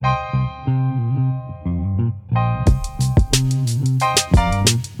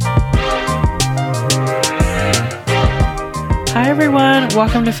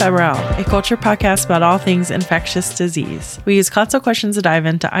Welcome to Feverish, a culture podcast about all things infectious disease. We use consult questions to dive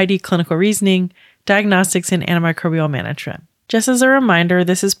into ID clinical reasoning, diagnostics, and antimicrobial management. Just as a reminder,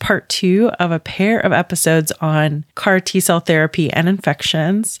 this is part 2 of a pair of episodes on CAR T-cell therapy and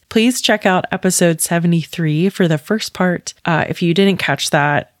infections. Please check out episode 73 for the first part if you didn't catch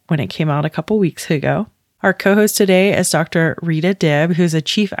that when it came out a couple weeks ago. Our co-host today is Dr. Rita Dibb, who's a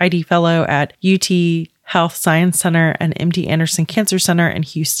Chief ID Fellow at UT Health Science Center and MD Anderson Cancer Center in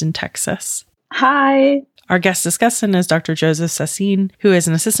Houston, Texas. Hi. Our guest discussant is Dr. Joseph Sassine, who is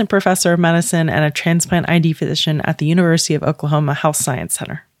an assistant professor of medicine and a transplant ID physician at the University of Oklahoma Health Science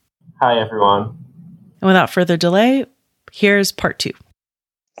Center. Hi, everyone. And without further delay, here's part 2.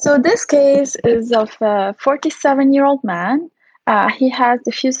 So this case is of a 47-year-old man. He has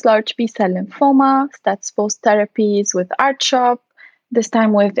diffuse large B-cell lymphoma, that's post-therapies with R-CHOP, this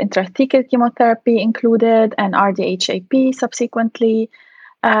time with intrathecal chemotherapy included and RDHAP subsequently,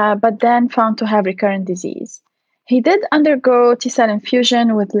 but then found to have recurrent disease. He did undergo T-cell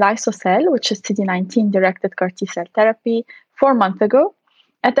infusion with Lysocell, which is CD19-directed CAR T-cell therapy, 4 months ago.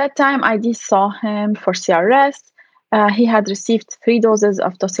 At that time, ID saw him for CRS. He had received 3 doses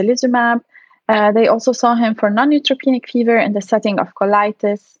of tocilizumab. They also saw him for non-neutropenic fever in the setting of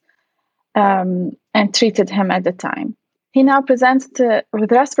colitis and treated him at the time. He now presents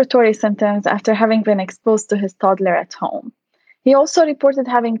with respiratory symptoms after having been exposed to his toddler at home. He also reported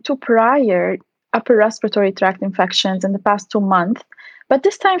having 2 prior upper respiratory tract infections in the past 2 months, but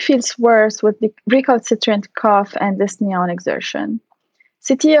this time feels worse with the recalcitrant cough and dyspnea on exertion.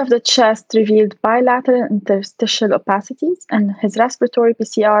 CT of the chest revealed bilateral interstitial opacities, and his respiratory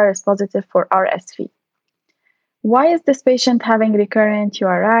PCR is positive for RSV. Why is this patient having recurrent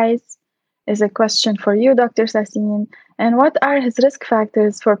URIs? Is a question for you, Dr. Sassine. And what are his risk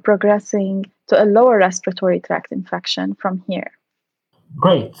factors for progressing to a lower respiratory tract infection from here?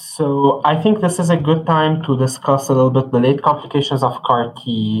 Great. So I think this is a good time to discuss a little bit the late complications of CAR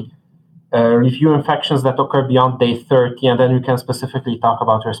T, review infections that occur beyond day 30, and then we can specifically talk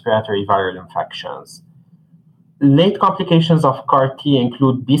about respiratory viral infections. Late complications of CAR T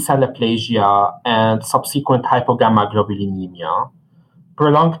include B-cell aplasia and subsequent hypogammaglobulinemia,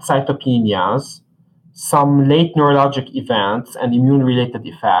 prolonged cytopenias, some late neurologic events and immune-related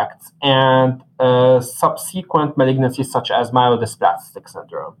effects, and subsequent malignancies such as myelodysplastic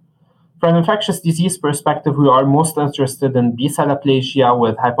syndrome. From an infectious disease perspective, we are most interested in B-cell aplasia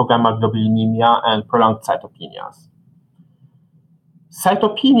with hypogammaglobulinemia and prolonged cytopenias.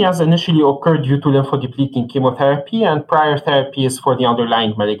 Cytopenias initially occur due to lymphodepleting chemotherapy and prior therapies for the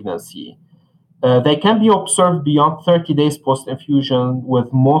underlying malignancy. They can be observed beyond 30 days post-infusion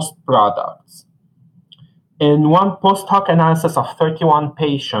with most products. In one post-hoc analysis of 31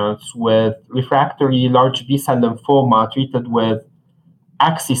 patients with refractory large B-cell lymphoma treated with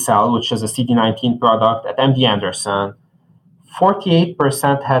Axicell, which is a CD19 product at MD Anderson,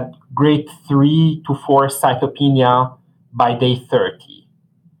 48% had grade 3 to 4 cytopenia by day 30.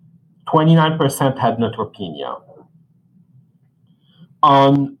 29% had neutropenia.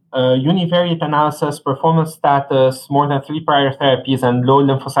 On univariate analysis, performance status, more than 3 prior therapies, and low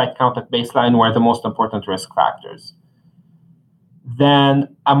lymphocyte count at baseline were the most important risk factors.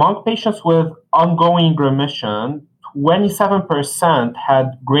 Then, among patients with ongoing remission, 27%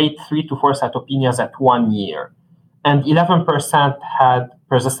 had grade 3 to 4 cytopenias at 1 year, and 11% had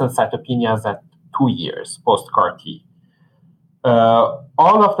persistent cytopenias at 2 years post-CAR T.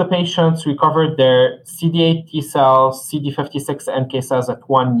 All of the patients recovered their CD8 T cells, CD56 NK cells at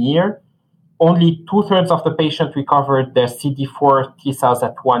 1 year. Only 2/3 of the patients recovered their CD4 T cells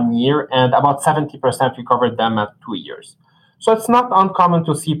at 1 year, and about 70% recovered them at 2 years. So it's not uncommon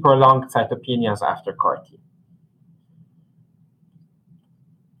to see prolonged cytopenias after CAR T.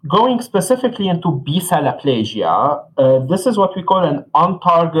 Going specifically into B-cell aplasia, this is what we call an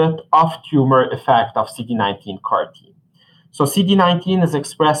on-target, off-tumor effect of CD19 CAR T. So CD19 is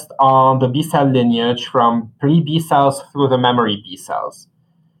expressed on the B-cell lineage from pre-B cells through the memory B cells.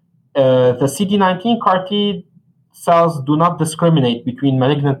 The CD19 CAR T cells do not discriminate between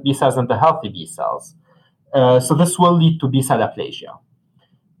malignant B cells and the healthy B cells. So this will lead to B-cell aplasia.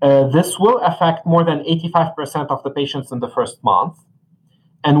 This will affect more than 85% of the patients in the first month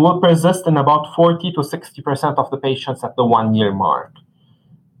and will persist in about 40 to 60% of the patients at the 1-year mark.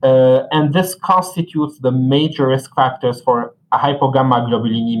 And this constitutes the major risk factors for a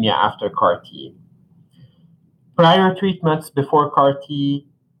hypogammaglobulinemia after CAR T. Prior treatments before CAR T,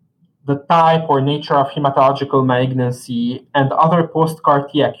 the type or nature of hematological malignancy, and other post-CAR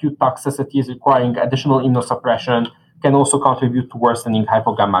T acute toxicities requiring additional immunosuppression can also contribute to worsening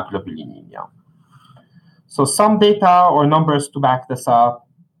hypogammaglobulinemia. So some data or numbers to back this up.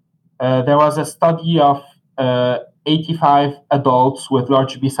 There was a study of 85 adults with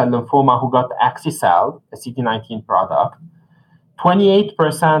large B-cell lymphoma who got Axi-cel, a CD19 product.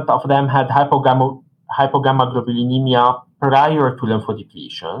 28% of them had hypogammaglobulinemia prior to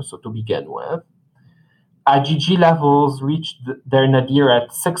lymphodepletion, so to begin with. IgG levels reached their nadir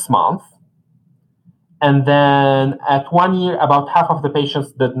at 6 months. And then at 1 year, about half of the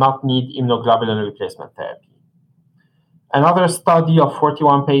patients did not need immunoglobulin replacement therapy. Another study of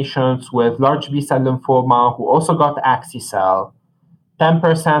 41 patients with large B-cell lymphoma who also got Axi-cel.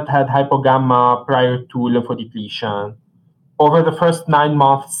 10% had hypogamma prior to lymphodepletion. Over the first 9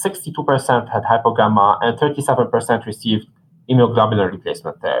 months, 62% had hypogamma and 37% received immunoglobulin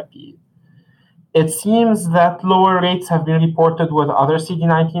replacement therapy. It seems that lower rates have been reported with other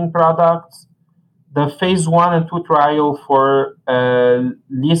CD19 products. The phase 1 and 2 trial for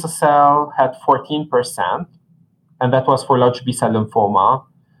Liso-cel had 14%, and that was for large B-cell lymphoma.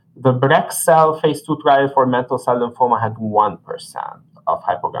 The Brex-cel phase 2 trial for mantle cell lymphoma had 1% of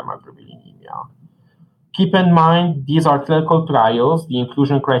hypogammaglobulinemia. Keep in mind, these are clinical trials. The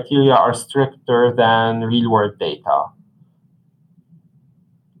inclusion criteria are stricter than real-world data.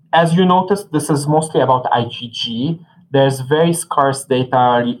 As you noticed, this is mostly about IgG. There's very scarce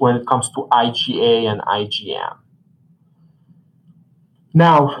data when it comes to IgA and IgM.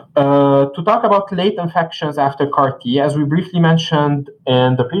 Now, to talk about late infections after CAR-T, as we briefly mentioned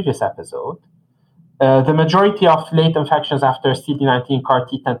in the previous episode, the majority of late infections after CD19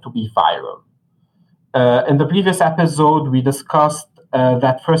 CAR-T tend to be viral. In the previous episode, we discussed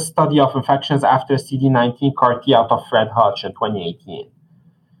that first study of infections after CD19 CAR-T out of Fred Hutch in 2018.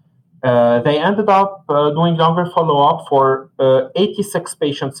 They ended up doing longer follow-up for 86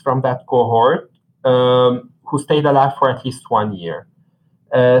 patients from that cohort who stayed alive for at least 1 year.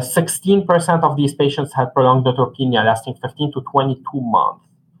 16% of these patients had prolonged neutropenia lasting 15 to 22 months.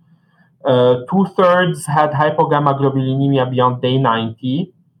 2/3 had hypogammaglobulinemia beyond day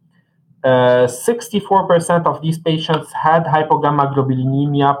 90. 64% of these patients had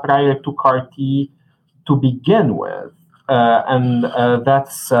hypogammaglobulinemia prior to CAR-T to begin with. And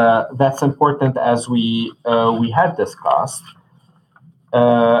that's important, as we had discussed.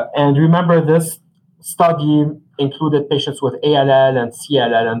 And remember, this study included patients with ALL and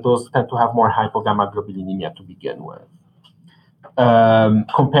CLL, and those tend to have more hypogammaglobulinemia to begin with,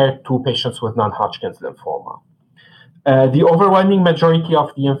 compared to patients with non-Hodgkin's lymphoma. The overwhelming majority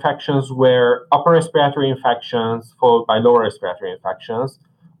of the infections were upper respiratory infections, followed by lower respiratory infections.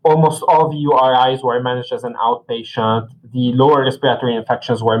 Almost all the URIs were managed as an outpatient. The lower respiratory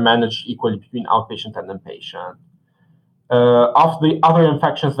infections were managed equally between outpatient and inpatient. Of the other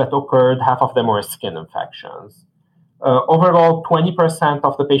infections that occurred, half of them were skin infections. Overall, 20%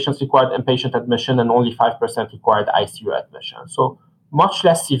 of the patients required inpatient admission and only 5% required ICU admission. So much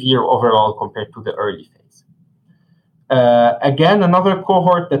less severe overall compared to the early phase. Again, another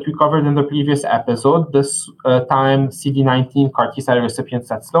cohort that we covered in the previous episode, this time CD19 CAR T-cell recipients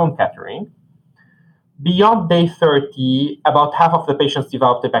at Sloan Kettering. Beyond day 30, about half of the patients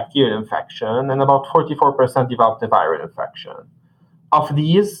developed a bacterial infection and about 44% developed a viral infection. Of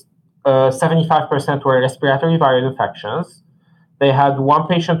these, 75% were respiratory viral infections. They had 1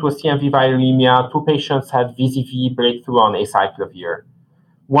 patient with CMV viremia, 2 patients had VZV breakthrough on acyclovir.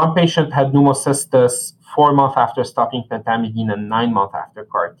 1 patient had pneumocystis 4 months after stopping pentamidine and 9 months after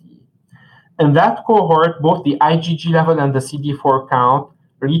CAR-T. In that cohort, both the IgG level and the CD4 count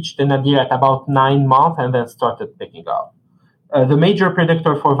reached the nadir at about 9 months and then started picking up. The major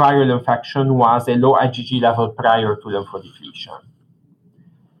predictor for viral infection was a low IgG level prior to lymphodepletion.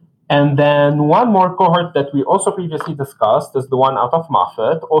 And then one more cohort that we also previously discussed is the one out of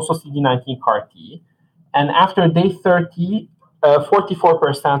Moffitt, also CD19 CAR-T. And after day 30,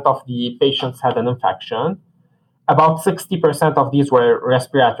 44% of the patients had an infection. About 60% of these were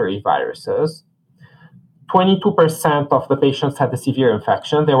respiratory viruses. 22% of the patients had a severe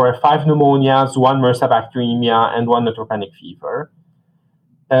infection. There were 5 pneumonias, 1 MRSA bacteremia, and 1 neutropenic fever.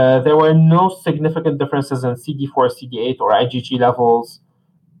 There were no significant differences in CD4, CD8, or IgG levels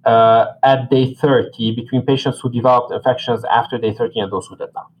at day 30 between patients who developed infections after day 30 and those who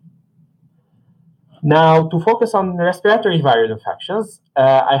did not. Now, to focus on respiratory viral infections,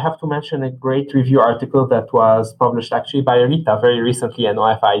 I have to mention a great review article that was published actually by Rita very recently in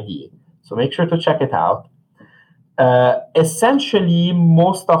OFID. So make sure to check it out. Essentially,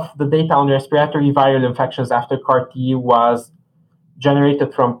 most of the data on respiratory viral infections after CAR-T was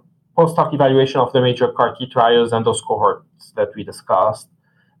generated from post-hoc evaluation of the major CAR-T trials and those cohorts that we discussed.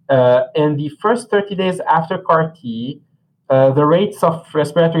 In the first 30 days after CAR-T, The rates of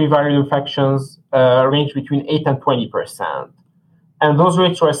respiratory viral infections range between 8 and 20%. And those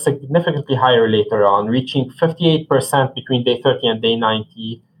rates were significantly higher later on, reaching 58% between day 30 and day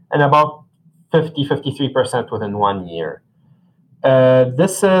 90, and about 53% within 1 year.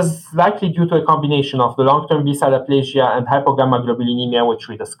 This is likely due to a combination of the long-term B-cell aplasia and hypogammaglobulinemia, which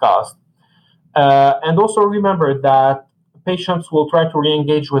we discussed. And also remember that patients will try to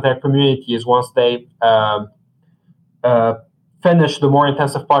re-engage with their communities once they finish the more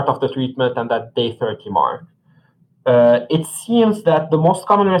intensive part of the treatment and that day 30 mark. It seems that the most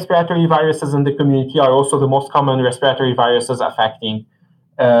common respiratory viruses in the community are also the most common respiratory viruses affecting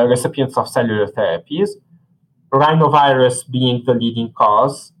recipients of cellular therapies. Rhinovirus being the leading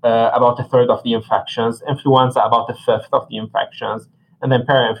cause, about a third of the infections, influenza about a fifth of the infections, and then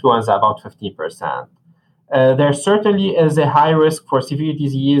parainfluenza about 15%. There certainly is a high risk for severe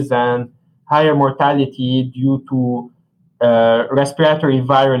disease and higher mortality due to respiratory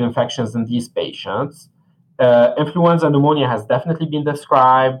viral infections in these patients. Influenza pneumonia has definitely been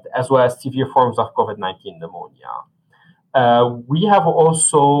described, as well as severe forms of COVID-19 pneumonia. We have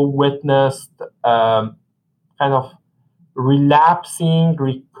also witnessed kind of relapsing,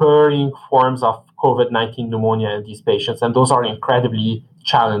 recurring forms of COVID-19 pneumonia in these patients, and those are incredibly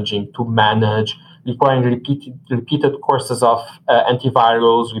challenging to manage, requiring repeated courses of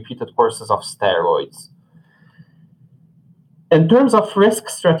antivirals, repeated courses of steroids. In terms of risk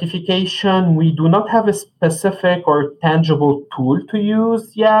stratification, we do not have a specific or tangible tool to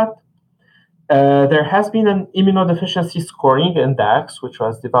use yet. There has been an immunodeficiency scoring index, which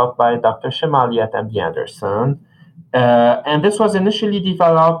was developed by Dr. Shemali at MD Anderson. And this was initially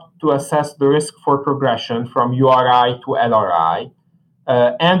developed to assess the risk for progression from URI to LRI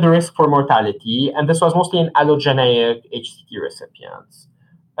and the risk for mortality. And this was mostly in allogeneic HCT recipients.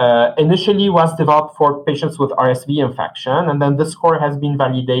 Initially was developed for patients with RSV infection, and then this score has been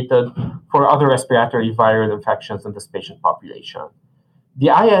validated for other respiratory viral infections in this patient population. The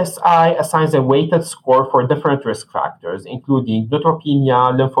ISI assigns a weighted score for different risk factors, including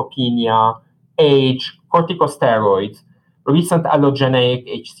neutropenia, lymphopenia, age, corticosteroids, recent allogeneic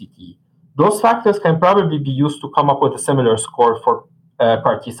HCT. Those factors can probably be used to come up with a similar score for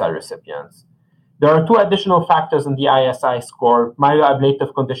CAR T-cell recipients. There are two additional factors in the ISI score,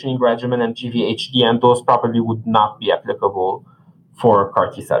 myeloablative conditioning regimen and GVHD, and those probably would not be applicable for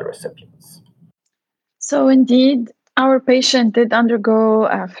CAR T-cell recipients. So indeed, our patient did undergo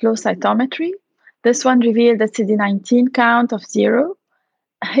flow cytometry. This one revealed a CD19 count of 0.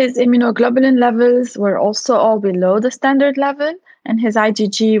 His immunoglobulin levels were also all below the standard level, and his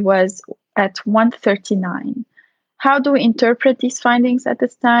IgG was at 139. How do we interpret these findings at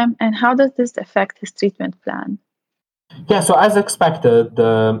this time, and how does this affect his treatment plan? Yeah, so as expected,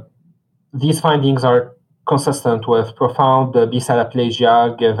 these findings are consistent with profound B-cell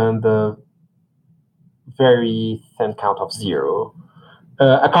aplasia given the very thin count of 0,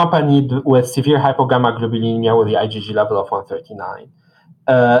 accompanied with severe hypogammaglobulinemia with the IgG level of 139.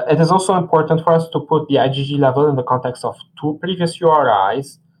 It is also important for us to put the IgG level in the context of two previous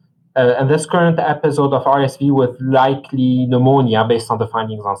URIs, and this current episode of RSV with likely pneumonia based on the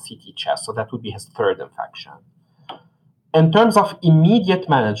findings on CT chest. So that would be his third infection. In terms of immediate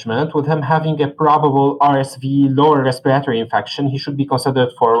management, with him having a probable RSV lower respiratory infection, he should be considered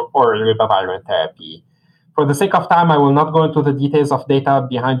for oral ribavirin therapy. For the sake of time, I will not go into the details of data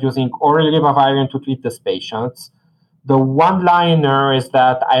behind using oral ribavirin to treat these patients. The one-liner is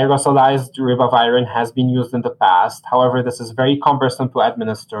that aerosolized ribavirin has been used in the past. However, this is very cumbersome to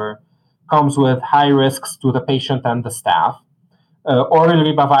administer, comes with high risks to the patient and the staff. Oral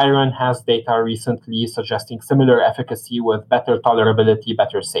ribavirin has data recently suggesting similar efficacy with better tolerability,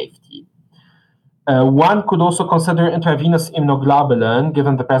 better safety. One could also consider intravenous immunoglobulin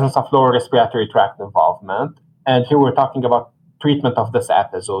given the presence of lower respiratory tract involvement. And here we're talking about treatment of this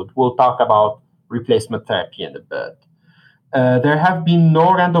episode. We'll talk about replacement therapy in a bit. There have been no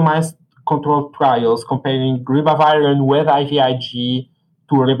randomized controlled trials comparing ribavirin with IVIG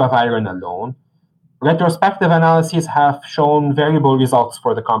to ribavirin alone. Retrospective analyses have shown variable results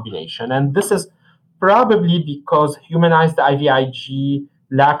for the combination, and this is probably because humanized IVIG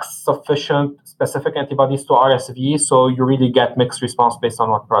lacks sufficient specific antibodies to RSV, so you really get mixed response based on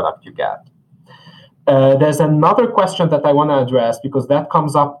what product you get. There's another question that I want to address because that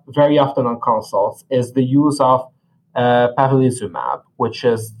comes up very often on consults, is the use of pavlizumab, which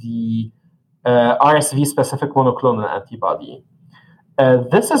is the RSV-specific monoclonal antibody.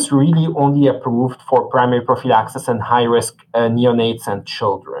 This is really only approved for primary prophylaxis in high-risk neonates and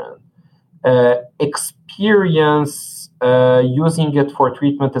children. Experience using it for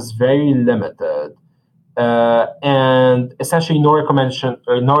treatment is very limited. and essentially no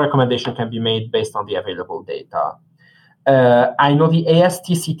recommendation can be made based on the available data. I know the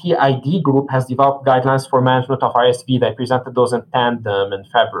ASTCT-ID group has developed guidelines for management of RSV. They presented those in tandem in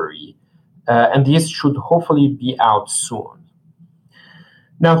February, and these should hopefully be out soon.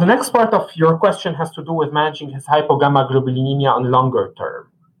 Now, the next part of your question has to do with managing his hypogammaglobulinemia on longer term.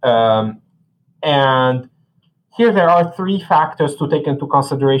 And here there are three factors to take into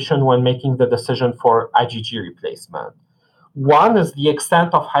consideration when making the decision for IgG replacement. One is the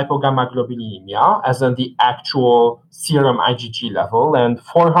extent of hypogammaglobulinemia, as in the actual serum IgG level, and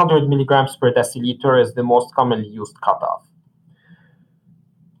 400 milligrams per deciliter is the most commonly used cutoff.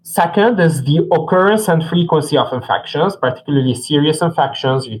 Second is the occurrence and frequency of infections, particularly serious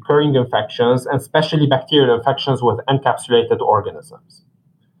infections, recurring infections, and especially bacterial infections with encapsulated organisms.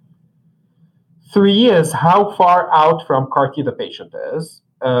 Three is how far out from CAR-T the patient is.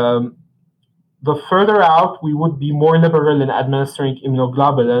 The further out, we would be more liberal in administering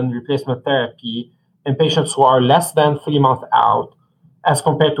immunoglobulin replacement therapy in patients who are less than 3 months out, as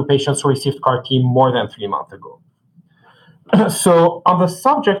compared to patients who received CAR-T more than 3 months ago. So on the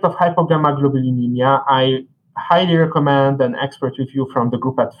subject of hypogammaglobulinemia, I highly recommend an expert review from the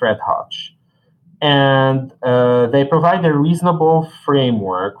group at Fred Hutch. And they provide a reasonable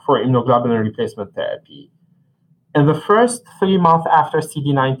framework for immunoglobulin replacement therapy. In the first 3 months after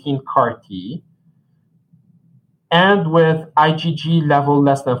CD19 CAR-T, and with IgG level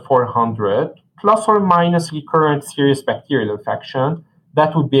less than 400, plus or minus recurrent serious bacterial infection,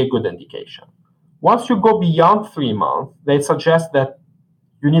 that would be a good indication. Once you go beyond 3 months, they suggest that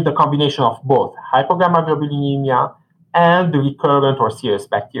you need a combination of both hypogammaglobulinemia and recurrent or serious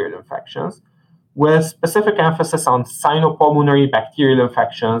bacterial infections, with specific emphasis on sinopulmonary bacterial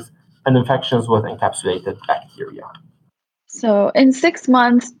infections and infections with encapsulated bacteria. So in 6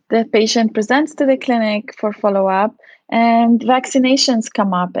 months, the patient presents to the clinic for follow-up, and vaccinations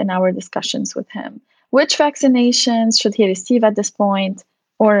come up in our discussions with him. Which vaccinations should he receive at this point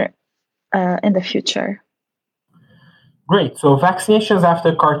or in the future? Great. So vaccinations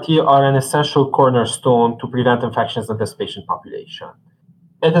after CAR-T are an essential cornerstone to prevent infections in this patient population.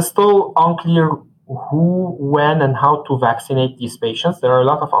 It is still unclear who, when, and how to vaccinate these patients. There are a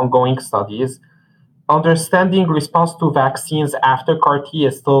lot of ongoing studies. Understanding response to vaccines after CAR-T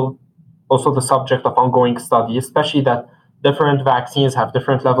is still also the subject of ongoing studies, especially that different vaccines have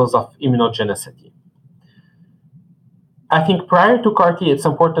different levels of immunogenicity. I think prior to CAR-T, it's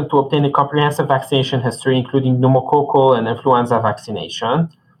important to obtain a comprehensive vaccination history, including pneumococcal and influenza vaccination.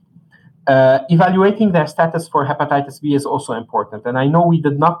 Evaluating their status for hepatitis B is also important. And I know we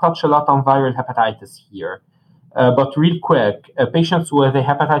did not touch a lot on viral hepatitis here, but real quick, patients with a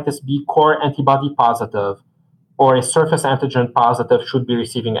hepatitis B core antibody positive or a surface antigen positive should be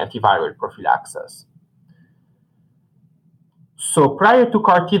receiving antiviral prophylaxis. So prior to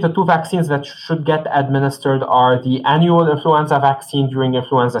CAR-T, the two vaccines that should get administered are the annual influenza vaccine during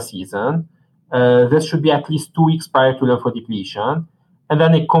influenza season. This should be at least 2 weeks prior to lymphodepletion. And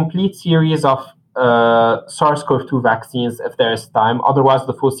then a complete series of SARS-CoV-2 vaccines if there is time. Otherwise,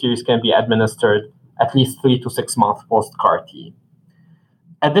 the full series can be administered at least 3 to 6 months post-CAR-T.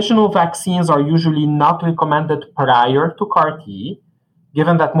 Additional vaccines are usually not recommended prior to CAR-T,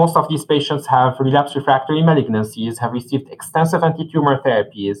 given that most of these patients have relapsed refractory malignancies, have received extensive anti-tumor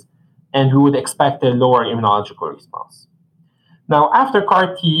therapies, and we would expect a lower immunological response. Now, after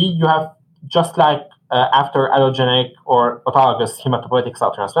CAR-T, you have, just like after allogeneic or autologous hematopoietic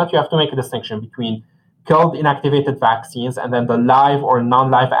cell transplant, you have to make a distinction between killed inactivated vaccines and then the live or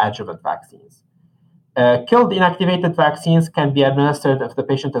non-live adjuvant vaccines. Killed inactivated vaccines can be administered if the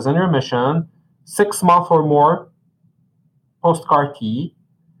patient is in remission, 6 months or more post-CAR-T,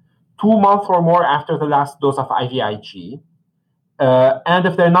 2 months or more after the last dose of IVIG, and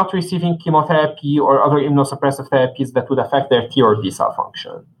if they're not receiving chemotherapy or other immunosuppressive therapies that would affect their T or B cell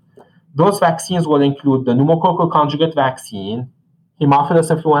function. Those vaccines will include the pneumococcal conjugate vaccine, Haemophilus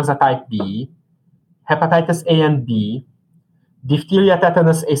influenza type B, hepatitis A and B, diphtheria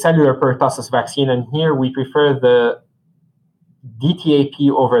tetanus acellular pertussis vaccine, and here we prefer the DTaP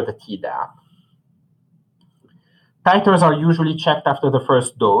over the Tdap. Titers are usually checked after the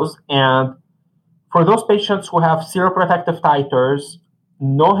first dose, and for those patients who have seroprotective titers,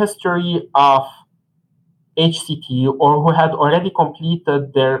 no history of HCT, or who had already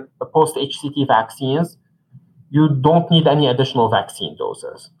completed their post-HCT vaccines, you don't need any additional vaccine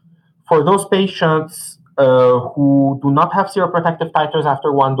doses. For those patients who do not have seroprotective titers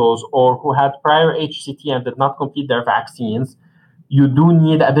after 1 dose, or who had prior HCT and did not complete their vaccines, you do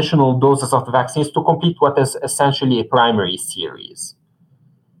need additional doses of the vaccines to complete what is essentially a primary series.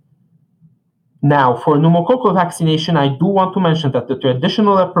 Now, for pneumococcal vaccination, I do want to mention that the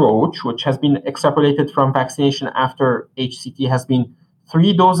traditional approach, which has been extrapolated from vaccination after HCT, has been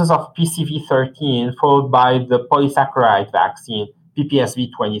 3 doses of PCV13 followed by the polysaccharide vaccine,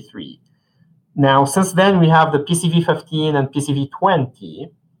 PPSV23. Now, since then, we have the PCV15 and PCV20,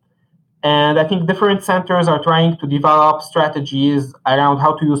 and I think different centers are trying to develop strategies around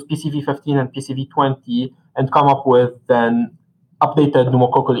how to use PCV15 and PCV20 and come up with an updated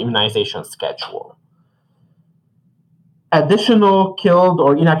pneumococcal immunization schedule. Additional killed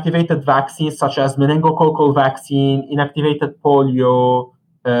or inactivated vaccines such as meningococcal vaccine, inactivated polio,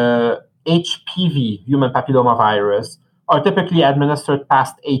 HPV, human papillomavirus, are typically administered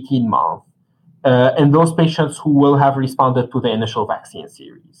past 18 months in those patients who will have responded to the initial vaccine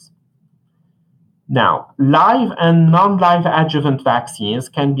series. Now, live and non-live adjuvant vaccines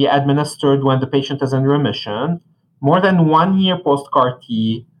can be administered when the patient is in remission, more than 1 year post-CAR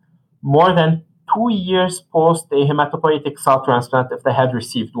T, more than 2 years post a hematopoietic cell transplant if they had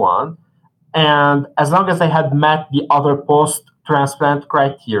received one, and as long as they had met the other post-transplant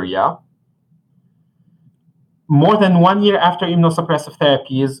criteria, more than 1 year after immunosuppressive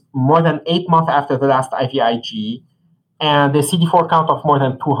therapies, more than 8 months after the last IVIG, and a CD4 count of more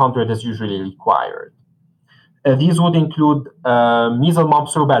than 200 is usually required. These would include measles,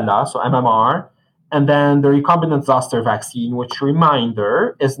 mumps, rubella, so MMR, and then the recombinant zoster vaccine, which,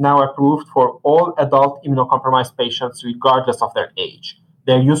 reminder, is now approved for all adult immunocompromised patients regardless of their age.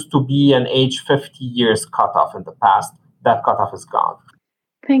 There used to be an age 50 years cutoff in the past. That cutoff is gone.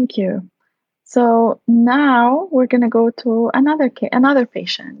 Thank you. So now we're going to go to another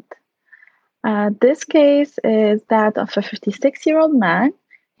patient. This case is that of a 56-year-old man.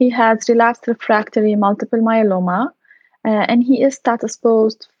 He has relapsed refractory multiple myeloma, and he is status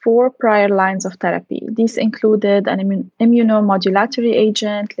post 4 prior lines of therapy. These included an immunomodulatory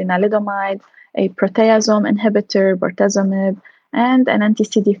agent, lenalidomide, a proteasome inhibitor, bortezomib, and an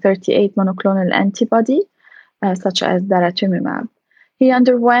anti-CD38 monoclonal antibody, such as daratumumab. He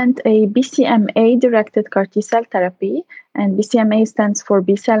underwent a BCMA-directed CAR T-cell therapy, and BCMA stands for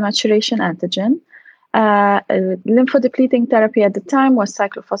B-cell maturation antigen. Lymphodepleting therapy at the time was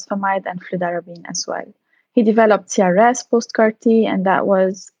cyclophosphamide and fludarabine as well. He developed CRS post-CAR T, and that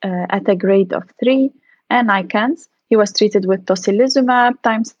was at a grade of 3, and ICANS. He was treated with tocilizumab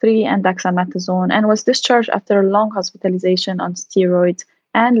 ×3 and dexamethasone, and was discharged after a long hospitalization on steroids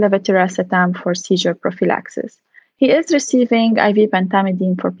and levetiracetam for seizure prophylaxis. He is receiving IV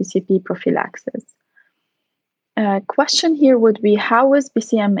pentamidine for PCP prophylaxis. Question here would be, how is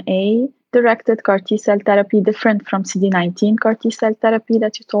BCMA-directed CAR T-cell therapy different from CD19 CAR T-cell therapy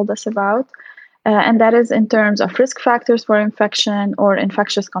that you told us about? And that is in terms of risk factors for infection or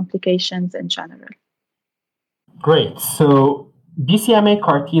infectious complications in general. Great. So BCMA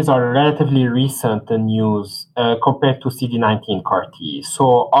CAR Ts are relatively recent in use compared to CD19 CAR T.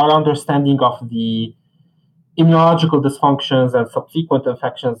 So our understanding of the immunological dysfunctions and subsequent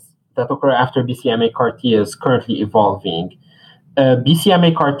infections that occur after BCMA CAR T is currently evolving.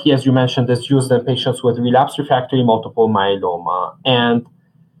 BCMA CAR T, as you mentioned, is used in patients with relapsed refractory multiple myeloma. And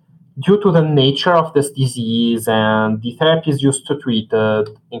due to the nature of this disease and the therapies used to treat it,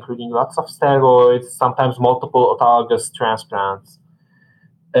 including lots of steroids, sometimes multiple autologous transplants,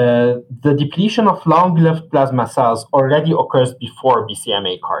 the depletion of long-lived plasma cells already occurs before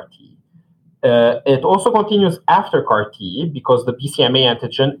BCMA CAR T. It also continues after CAR T because the BCMA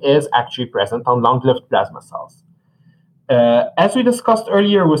antigen is actually present on long-lived plasma cells. As we discussed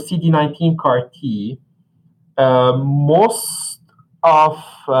earlier with CD19 CAR T, most of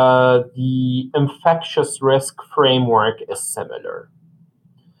the infectious risk framework is similar.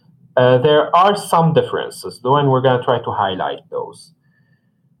 There are some differences, though, and we're going to try to highlight those.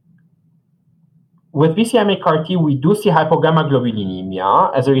 With BCMA CAR T, we do see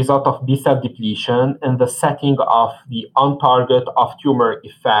hypogammaglobulinemia as a result of B-cell depletion in the setting of the on-target off-tumor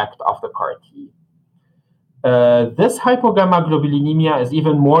effect of the CAR T. This hypogammaglobulinemia is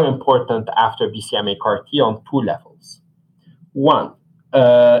even more important after BCMA CAR T on 2 levels. One,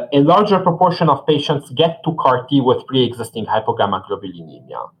 a larger proportion of patients get to CAR T with pre-existing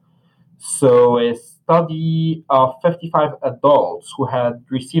hypogammaglobulinemia. So a study of 55 adults who had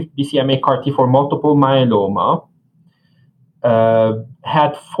received BCMA CAR T for multiple myeloma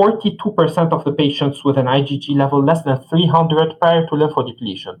had 42% of the patients with an IgG level less than 300 prior to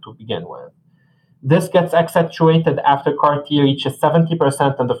lymphodepletion to begin with. This gets accentuated after CAR T reaches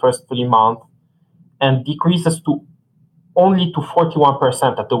 70% in the first 3 months and decreases to only to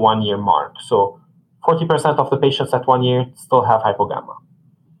 41% at the 1 year mark. So 40% of the patients at 1 year still have hypogamma.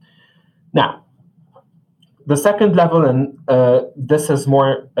 Now, The second level, and this is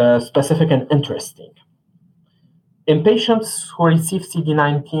more specific and interesting. In patients who receive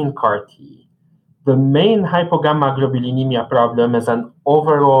CD19 CAR T, the main hypogammaglobulinemia problem is an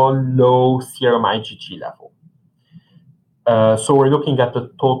overall low serum IgG level. So we're looking at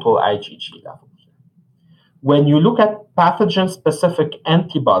the total IgG level. When you look at pathogen-specific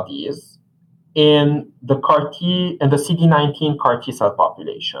antibodies in the CAR T and the CD19 CAR T cell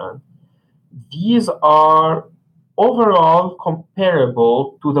population, these are overall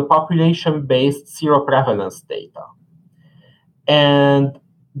comparable to the population-based seroprevalence data. And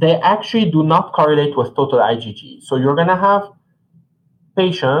they actually do not correlate with total IgG. So you're going to have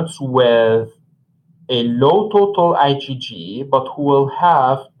patients with a low total IgG, but who will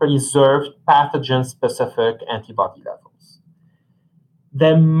have preserved pathogen-specific antibody levels.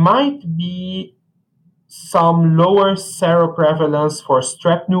 There might be some lower seroprevalence for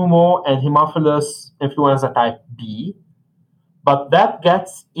strep pneumo and Haemophilus influenza type B, but that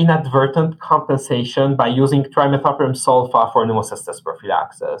gets inadvertent compensation by using trimethoprim sulfa for pneumocystis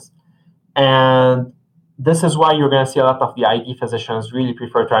prophylaxis. And this is why you're going to see a lot of the ID physicians really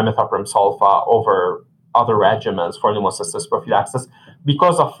prefer trimethoprim sulfa over other regimens for pneumocystis prophylaxis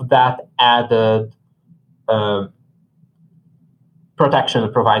because of that added protection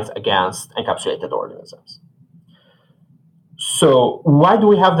it provides against encapsulated organisms. So why do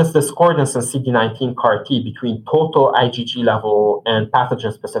we have this discordance in CD19 CAR T between total IgG level and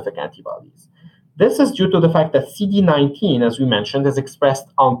pathogen-specific antibodies? This is due to the fact that CD19, as we mentioned, is expressed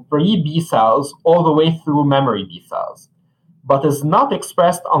on pre-B cells all the way through memory B cells, but is not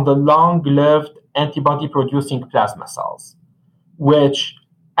expressed on the long-lived antibody-producing plasma cells, which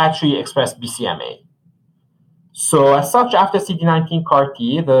actually express BCMA. So as such, after CD19 CAR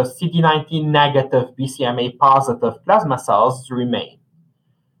T, the CD19 negative BCMA positive plasma cells remain.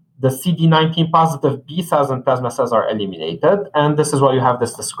 The CD19 positive B cells and plasma cells are eliminated, and this is why you have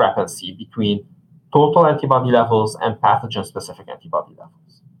this discrepancy between total antibody levels and pathogen-specific antibody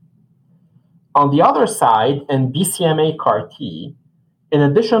levels. On the other side, in BCMA CAR T, in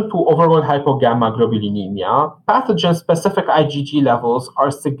addition to overall hypogammaglobulinemia, pathogen-specific IgG levels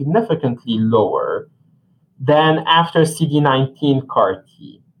are significantly lower than after CD19 CAR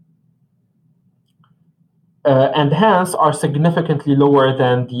T, and hence are significantly lower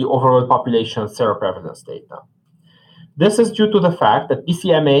than the overall population seroprevalence data. This is due to the fact that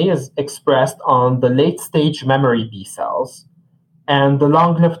BCMA is expressed on the late-stage memory B cells and the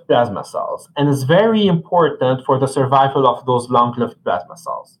long-lived plasma cells, and is very important for the survival of those long-lived plasma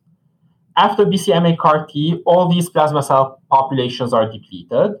cells. After BCMA CAR T, all these plasma cell populations are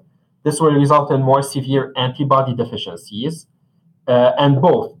depleted. This will result in more severe antibody deficiencies, and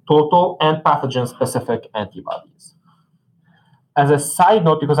both total and pathogen-specific antibodies. As a side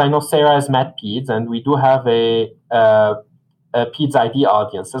note, because I know Sarah is Med Peds, and we do have a Peds ID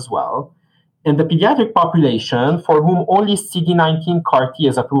audience as well, in the pediatric population for whom only CD19 CAR T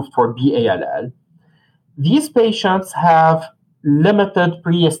is approved for BALL, these patients have limited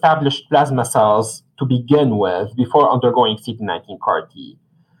pre-established plasma cells to begin with before undergoing CD19 CAR T.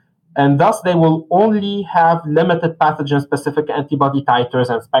 And thus, they will only have limited pathogen-specific antibody titers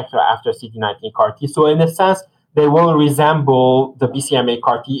and spectra after CD19 CAR T. So in a sense, they will resemble the BCMA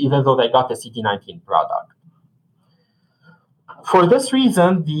CAR T, even though they got a CD19 product. For this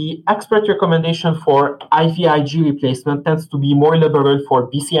reason, the expert recommendation for IVIG replacement tends to be more liberal for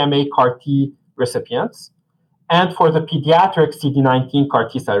BCMA CAR T recipients and for the pediatric CD19 CAR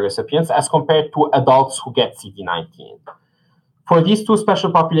T cell recipients as compared to adults who get CD19. For these two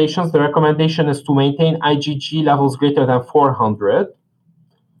special populations, the recommendation is to maintain IgG levels greater than 400,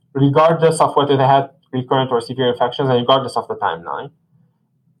 regardless of whether they had recurrent or severe infections and regardless of the timeline,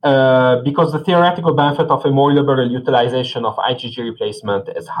 because the theoretical benefit of a more liberal utilization of IgG replacement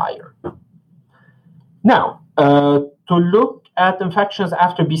is higher. Now, to look at infections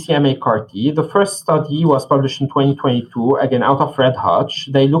after BCMA CAR T, the first study was published in 2022, again out of Fred Hutch.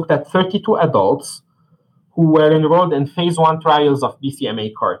 They looked at 32 adults who were enrolled in phase 1 trials of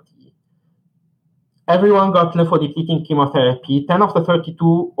BCMA CAR T. Everyone got lymphodepleting chemotherapy. 10 of the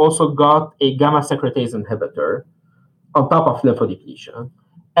 32 also got a gamma secretase inhibitor on top of lymphodepletion.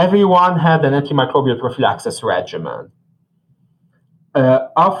 Everyone had an antimicrobial prophylaxis regimen.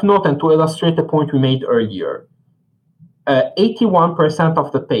 Of note, and to illustrate the point we made earlier, 81%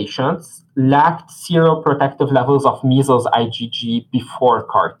 of the patients lacked seroprotective levels of measles IgG before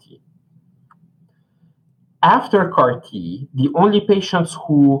CAR T. After CAR T, the only patients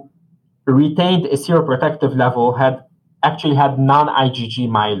who retained a seroprotective level had non-IgG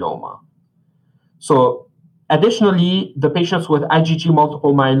myeloma. So Additionally, the patients with IgG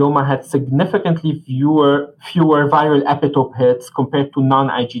multiple myeloma had significantly fewer viral epitope hits compared to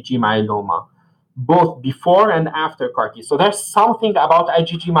non-IgG myeloma, both before and after CAR T. So there's something about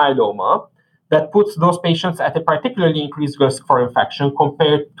IgG myeloma that puts those patients at a particularly increased risk for infection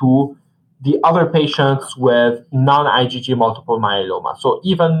compared to the other patients with non-IgG multiple myeloma. So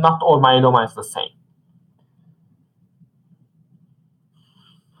even not all myeloma is the same.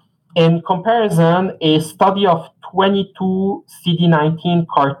 In comparison, a study of 22 CD19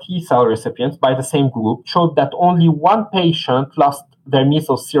 CAR T cell recipients by the same group showed that only one patient lost their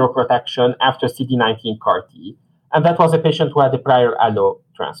measles seroprotection after CD19 CAR T, and that was a patient who had a prior allo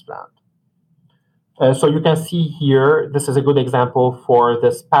transplant. So you can see here, this is a good example for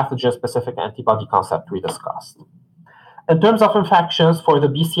this pathogen-specific antibody concept we discussed. In terms of infections for the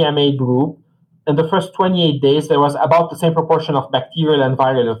BCMA group, in the first 28 days, there was about the same proportion of bacterial and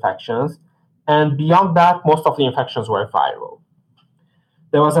viral infections. And beyond that, most of the infections were viral.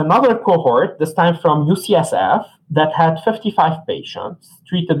 There was another cohort, this time from UCSF, that had 55 patients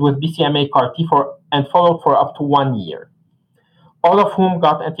treated with BCMA CAR T and followed for up to 1 year, all of whom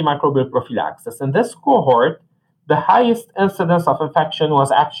got antimicrobial prophylaxis. In this cohort, the highest incidence of infection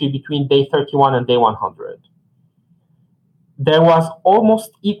was actually between day 31 and day 100. There was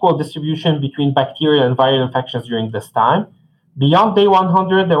almost equal distribution between bacterial and viral infections during this time. Beyond day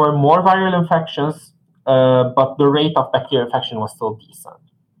 100, there were more viral infections, but the rate of bacterial infection was still decent.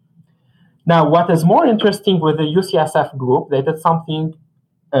 Now, what is more interesting with the UCSF group, they did something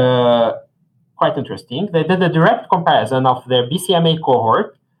quite interesting. They did a direct comparison of their BCMA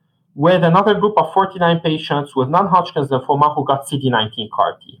cohort with another group of 49 patients with non-Hodgkin's lymphoma who got CD19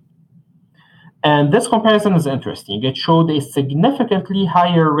 CAR T. And this comparison is interesting. It showed a significantly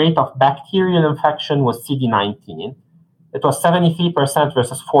higher rate of bacterial infection with CD19. It was 73%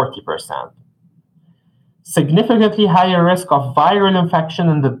 versus 40%. Significantly higher risk of viral infection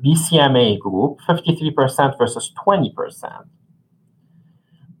in the BCMA group, 53% versus 20%.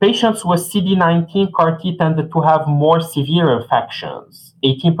 Patients with CD19 CAR T tended to have more severe infections,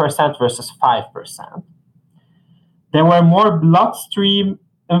 18% versus 5%. There were more bloodstream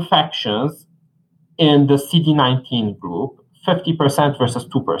infections in the CD19 group, 50% versus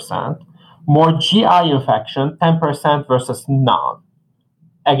 2%. More GI infection, 10% versus none,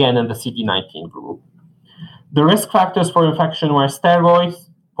 again in the CD19 group. The risk factors for infection were steroids,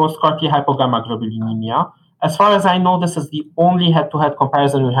 post-CAR T hypogammaglobulinemia. As far as I know, this is the only head-to-head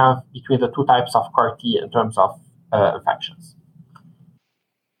comparison we have between the two types of CAR T in terms of infections.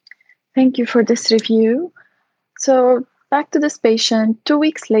 Thank you for this review. So back to this patient, 2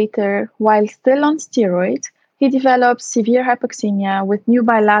 weeks later, while still on steroids, he developed severe hypoxemia with new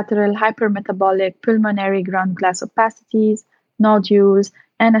bilateral hypermetabolic pulmonary ground glass opacities, nodules,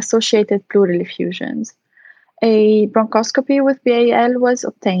 and associated pleural effusions. A bronchoscopy with BAL was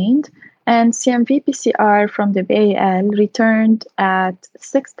obtained, and CMV PCR from the BAL returned at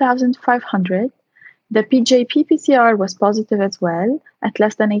 6,500. The PJP PCR was positive as well, at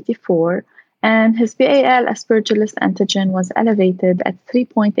less than 84, and his BAL aspergillus antigen was elevated at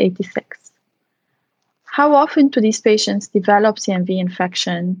 3.86. How often do these patients develop CMV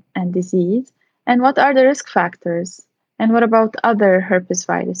infection and disease, and what are the risk factors? And what about other herpes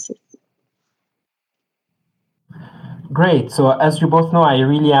viruses? Great. So as you both know, I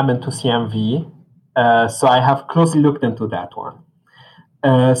really am into CMV. So I have closely looked into that one.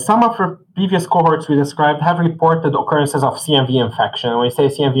 Some of our previous cohorts we described have reported occurrences of CMV infection. When we say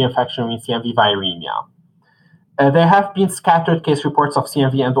CMV infection, we mean CMV viremia. There have been scattered case reports of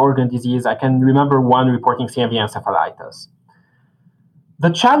CMV and organ disease. I can remember one reporting CMV encephalitis. The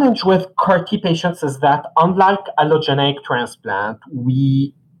challenge with CAR T patients is that unlike allogeneic transplant,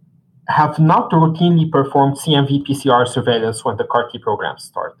 we have not routinely performed CMV PCR surveillance when the CAR T program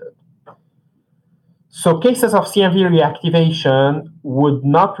started. So cases of CMV reactivation would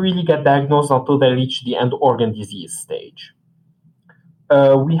not really get diagnosed until they reach the end organ disease stage.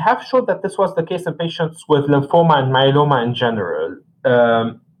 We have showed that this was the case in patients with lymphoma and myeloma in general.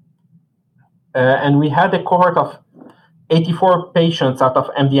 And we had a cohort of 84 patients out of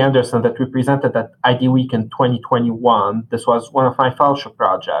MD Anderson that we presented at ID Week in 2021. This was one of my fellowship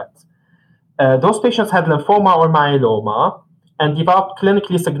projects. Those patients had lymphoma or myeloma and developed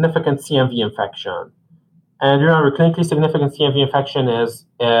clinically significant CMV infection. And remember, clinically significant CMV infection is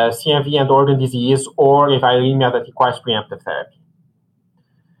CMV and organ disease or a viremia that requires preemptive therapy.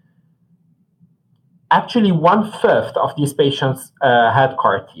 Actually, 1/5 of these patients had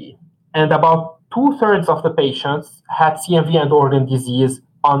CAR T, and about 2/3 of the patients had CMV and organ disease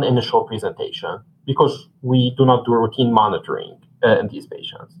on initial presentation because we do not do routine monitoring in these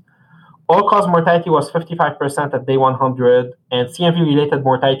patients. All-cause mortality was 55% at day 100, and CMV-related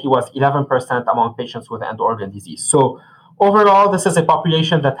mortality was 11% among patients with end-organ disease. So overall, this is a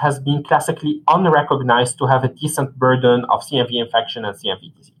population that has been classically unrecognized to have a decent burden of CMV infection and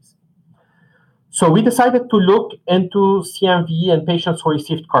CMV disease. So we decided to look into CMV in patients who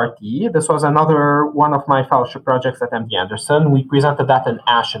received CAR-T. This was another one of my fellowship projects at MD Anderson. We presented that in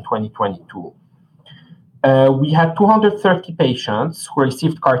ASH in 2022. We had 230 patients who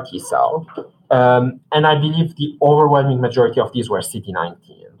received CAR-T cell, and I believe the overwhelming majority of these were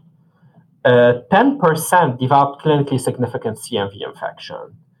CD19. 10% developed clinically significant CMV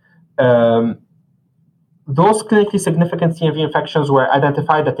infection. Those clinically significant CMV infections were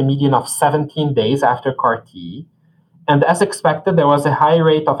identified at a median of 17 days after CAR-T. And as expected, there was a high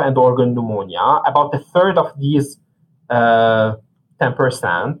rate of end organ pneumonia. About a third of these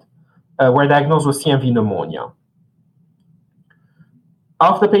 10% were diagnosed with CMV pneumonia.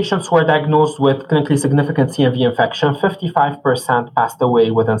 Of the patients who were diagnosed with clinically significant CMV infection, 55% passed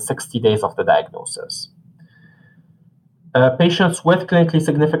away within 60 days of the diagnosis. Patients with clinically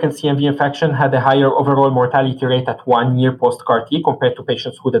significant CMV infection had a higher overall mortality rate at 1 year post-CAR-T compared to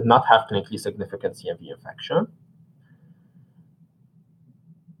patients who did not have clinically significant CMV infection.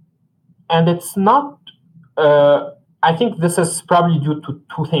 And it's not, I think this is probably due to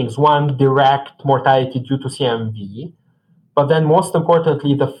two things. One, direct mortality due to CMV, but then most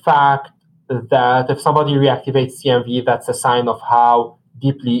importantly, the fact that if somebody reactivates CMV, that's a sign of how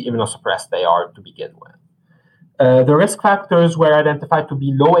deeply immunosuppressed they are to begin with. The risk factors were identified to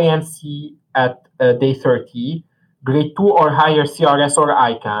be low ANC at day 30, grade 2 or higher CRS or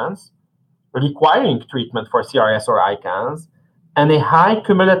ICANS, requiring treatment for CRS or ICANS, and a high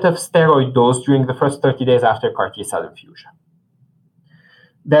cumulative steroid dose during the first 30 days after CAR-T cell infusion.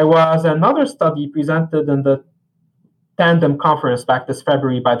 There was another study presented in the Tandem conference back this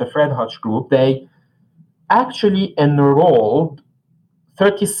February by the Fred Hutch group. They actually enrolled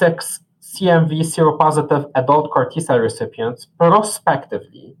 36 CMV seropositive adult CAR-T cell recipients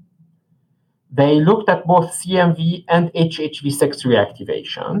prospectively. They looked at both CMV and HHV6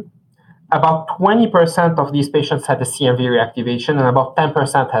 reactivation. About 20% of these patients had a CMV reactivation, and about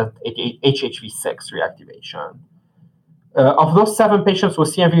 10% had HHV6 reactivation. Of those 7 patients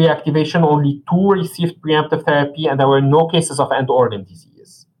with CMV reactivation, only 2 received preemptive therapy, and there were no cases of end organ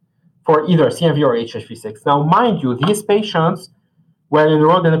disease for either CMV or HHV6. Now, mind you, these patients were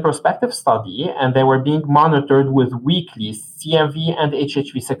enrolled in a prospective study, and they were being monitored with weekly CMV and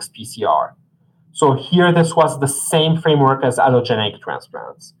HHV6 PCR. So here, this was the same framework as allogeneic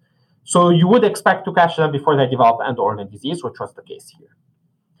transplants. So you would expect to catch them before they develop end organ disease, which was the case here.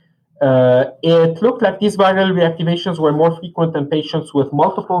 It looked like these viral reactivations were more frequent in patients with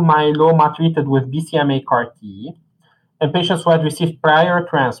multiple myeloma treated with BCMA CAR-T, and patients who had received prior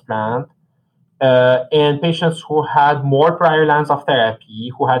transplant, and patients who had more prior lines of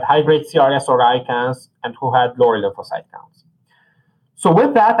therapy, who had high-grade CRS or ICANS, and who had lower lymphocyte counts. So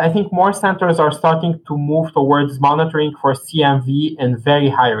with that, I think more centers are starting to move towards monitoring for CMV in very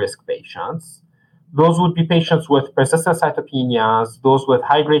high-risk patients. Those would be patients with persistent cytopenias, those with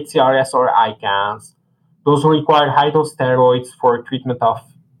high-grade CRS or ICANS, those who require high-dose steroids for treatment of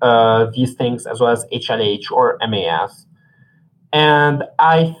these things, as well as HLH or MAS. And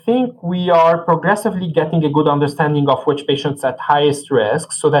I think we are progressively getting a good understanding of which patients at highest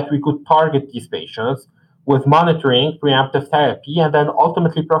risk so that we could target these patients with monitoring, preemptive therapy, and then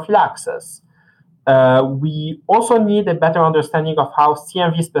ultimately prophylaxis. We also need a better understanding of how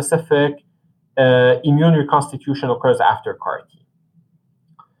CMV-specific immune reconstitution occurs after CAR-T.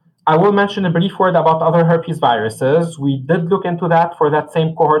 I will mention a brief word about other herpes viruses. We did look into that for that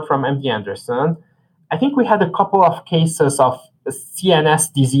same cohort from MD Anderson. I think we had a couple of cases of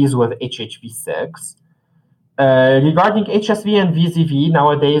CNS disease with HHV6. Regarding HSV and VZV,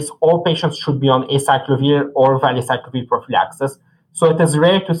 nowadays, all patients should be on acyclovir or valacyclovir prophylaxis, so it is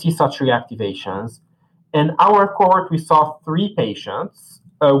rare to see such reactivations. In our cohort, we saw 3 patients,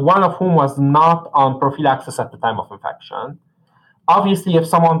 one of whom was not on prophylaxis at the time of infection. Obviously, if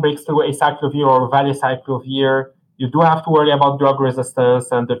someone breaks through acyclovir or valacyclovir, you do have to worry about drug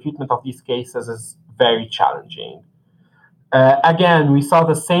resistance, and the treatment of these cases is very challenging. Again, we saw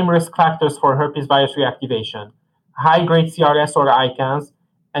the same risk factors for herpes virus reactivation, high-grade CRS or ICANS,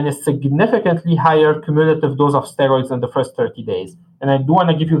 and a significantly higher cumulative dose of steroids in the first 30 days. And I do want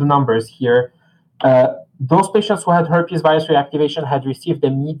to give you the numbers here. Those patients who had herpes virus reactivation had received a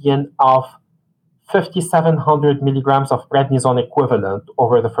median of 5,700 milligrams of prednisone equivalent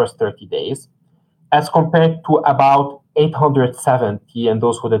over the first 30 days, as compared to about 870 in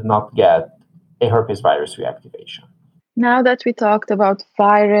those who did not get a herpes virus reactivation. Now that we talked about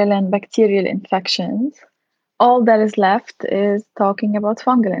viral and bacterial infections, all that is left is talking about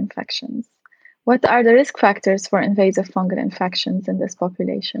fungal infections. What are the risk factors for invasive fungal infections in this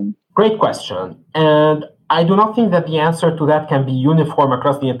population? Great question. And I do not think that the answer to that can be uniform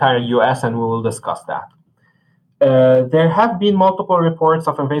across the entire US, and we will discuss that. There have been multiple reports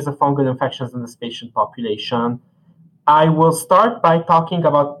of invasive fungal infections in this patient population. I will start by talking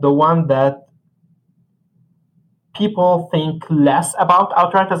about the one that people think less about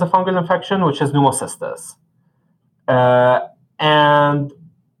outright as a fungal infection, which is pneumocystis. And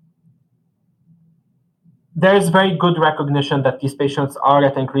there is very good recognition that these patients are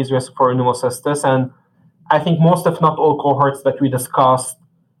at increased risk for pneumocystis. And I think most, if not all, cohorts that we discussed,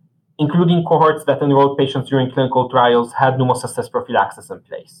 including cohorts that enrolled patients during clinical trials, had pneumocystis prophylaxis in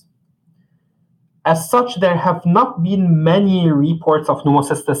place. As such, there have not been many reports of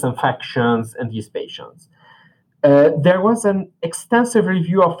pneumocystis infections in these patients. There was an extensive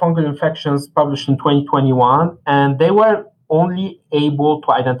review of fungal infections published in 2021, and they were only able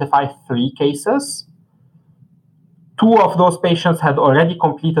to identify 3 cases. 2 of those patients had already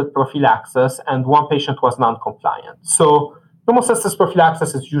completed prophylaxis, and 1 patient was non-compliant. So pneumocystis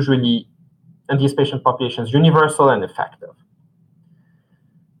prophylaxis is usually, in these patient populations, universal and effective.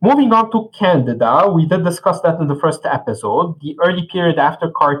 Moving on to Candida, we did discuss that in the first episode. The early period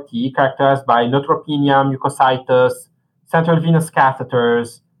after CAR T, characterized by neutropenia, mucositis, central venous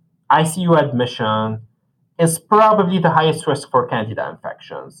catheters, ICU admission, is probably the highest risk for Candida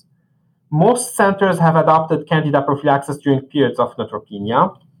infections. Most centers have adopted Candida prophylaxis during periods of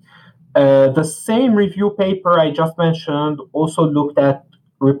neutropenia. The same review paper I just mentioned also looked at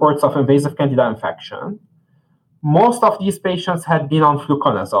reports of invasive Candida infection. Most of these patients had been on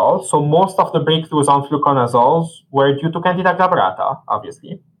fluconazole, so most of the breakthroughs on fluconazoles were due to Candida glabrata,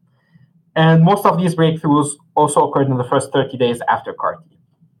 obviously. And most of these breakthroughs also occurred in the first 30 days after CAR T.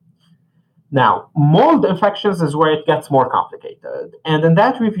 Now, mold infections is where it gets more complicated. And in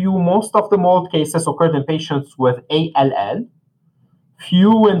that review, most of the mold cases occurred in patients with ALL,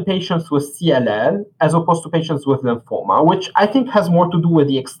 few in patients with CLL, as opposed to patients with lymphoma, which I think has more to do with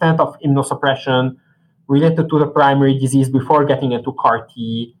the extent of immunosuppression related to the primary disease before getting into CAR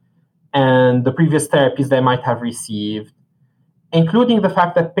T and the previous therapies they might have received, including the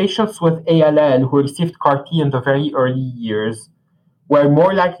fact that patients with ALL who received CAR T in the very early years were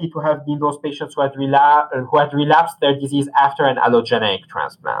more likely to have been those patients who had relapsed their disease after an allogeneic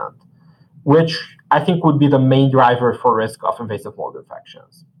transplant, which I think would be the main driver for risk of invasive mold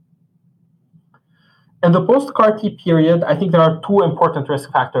infections. In the post-CAR T period, I think there are 2 important risk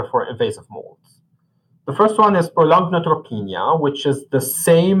factors for invasive molds. The first one is prolonged neutropenia, which is the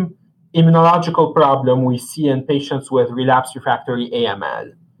same immunological problem we see in patients with relapsed refractory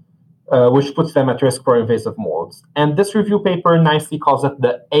AML, which puts them at risk for invasive molds. And this review paper nicely calls it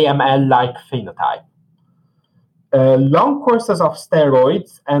the AML-like phenotype. Long courses of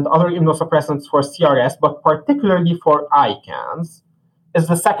steroids and other immunosuppressants for CRS, but particularly for ICANS, is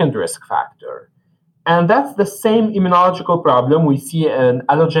the second risk factor. And that's the same immunological problem we see in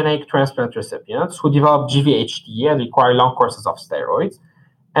allogeneic transplant recipients who develop GVHD and require long courses of steroids.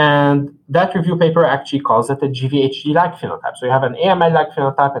 And that review paper actually calls it a GVHD-like phenotype. So you have an AML-like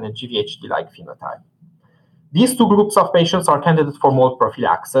phenotype and a GVHD-like phenotype. These 2 groups of patients are candidates for mold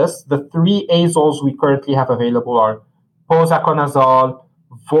prophylaxis. The 3 azoles we currently have available are posaconazole,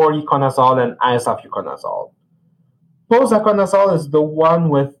 voriconazole, and isavuconazole. Posaconazole is the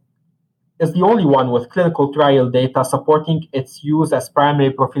only one with clinical trial data supporting its use as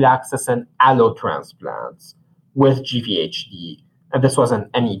primary prophylaxis in allotransplants with GVHD. And this was an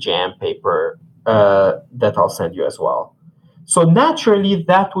NEJM paper that I'll send you as well. So naturally,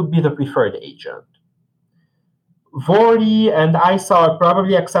 that would be the preferred agent. Vori and ISA are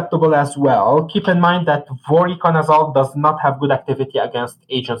probably acceptable as well. Keep in mind that voriconazole does not have good activity against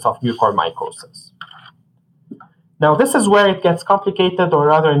agents of mucormycosis. Now, this is where it gets complicated or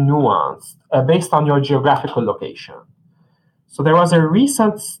rather nuanced based on your geographical location. So there was a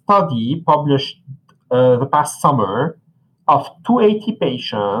recent study published the past summer of 280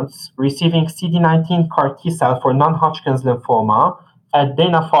 patients receiving CD19 CAR T cell for non-Hodgkin's lymphoma at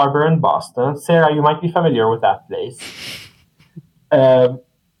Dana-Farber in Boston. Sarah, you might be familiar with that place.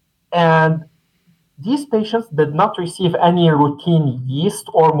 And these patients did not receive any routine yeast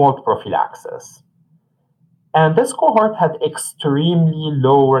or mold prophylaxis. And this cohort had extremely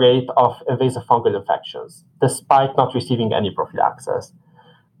low rate of invasive fungal infections, despite not receiving any prophylaxis.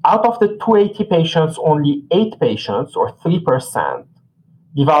 Out of the 280 patients, only 8 patients, or 3%,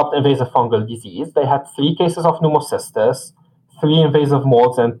 developed invasive fungal disease. They had 3 cases of pneumocystis, 3 invasive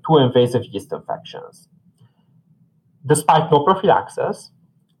molds, and 2 invasive yeast infections. despite no prophylaxis,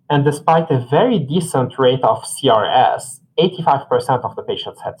 and despite a very decent rate of CRS, 85% of the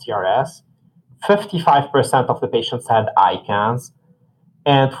patients had CRS, 55% of the patients had ICANS,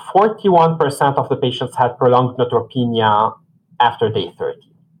 and 41% of the patients had prolonged neutropenia after day 30.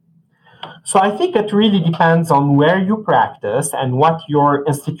 So I think it really depends on where you practice and what your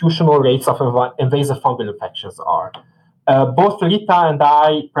institutional rates of invasive fungal infections are. Both Rita and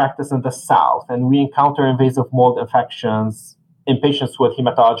I practice in the South, and we encounter invasive mold infections in patients with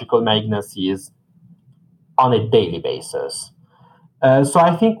hematological malignancies on a daily basis. So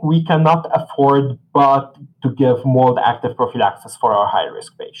I think we cannot afford but to give mold-active prophylaxis for our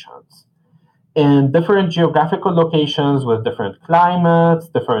high-risk patients. In different geographical locations with different climates,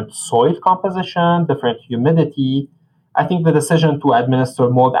 different soil composition, different humidity, I think the decision to administer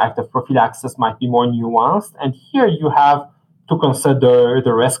mold-active prophylaxis might be more nuanced. And here you have to consider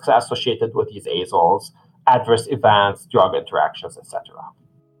the risks associated with these azoles, adverse events, drug interactions, etc.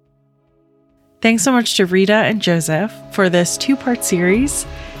 Thanks so much to Rita and Joseph for this 2-part series.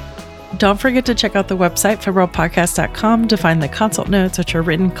 Don't forget to check out the website, febralpodcast.com, to find the consult notes, which are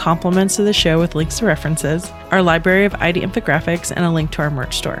written complements to the show with links to references, our library of ID infographics, and a link to our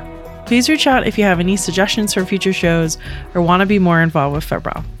merch store. Please reach out if you have any suggestions for future shows or want to be more involved with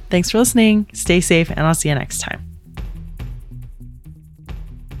Febrile. Thanks for listening. Stay safe, and I'll see you next time.